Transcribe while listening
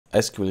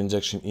SQL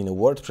injection in a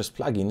WordPress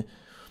plugin,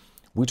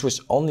 which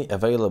was only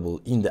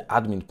available in the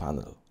admin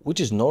panel, which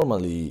is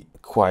normally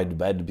quite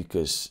bad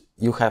because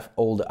you have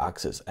all the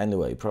access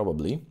anyway,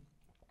 probably.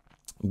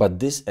 But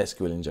this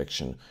SQL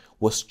injection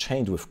was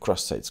chained with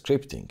cross-site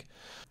scripting,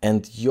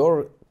 and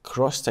your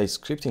cross-site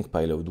scripting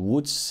payload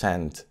would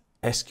send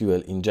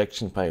SQL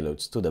injection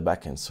payloads to the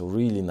backend. So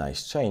really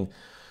nice chain.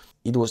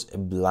 It was a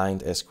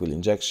blind SQL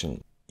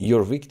injection.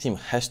 Your victim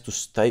has to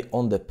stay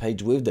on the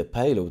page with the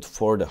payload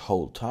for the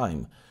whole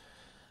time,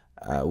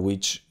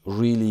 which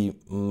really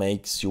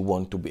makes you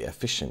want to be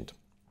efficient.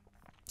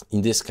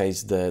 In this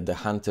case, the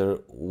hunter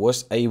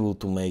was able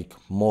to make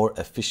more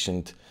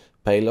efficient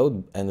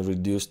payload and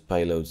reduced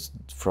payloads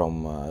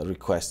from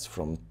requests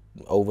from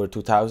over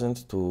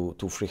 2000 to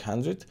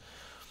 300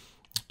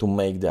 to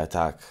make the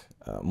attack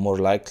more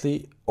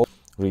likely.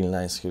 Really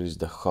nice. Here is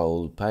the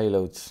whole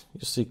payload.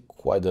 You see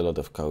quite a lot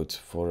of code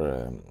for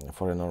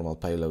a normal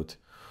payload,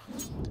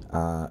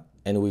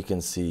 and we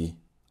can see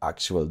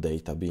actual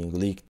data being leaked.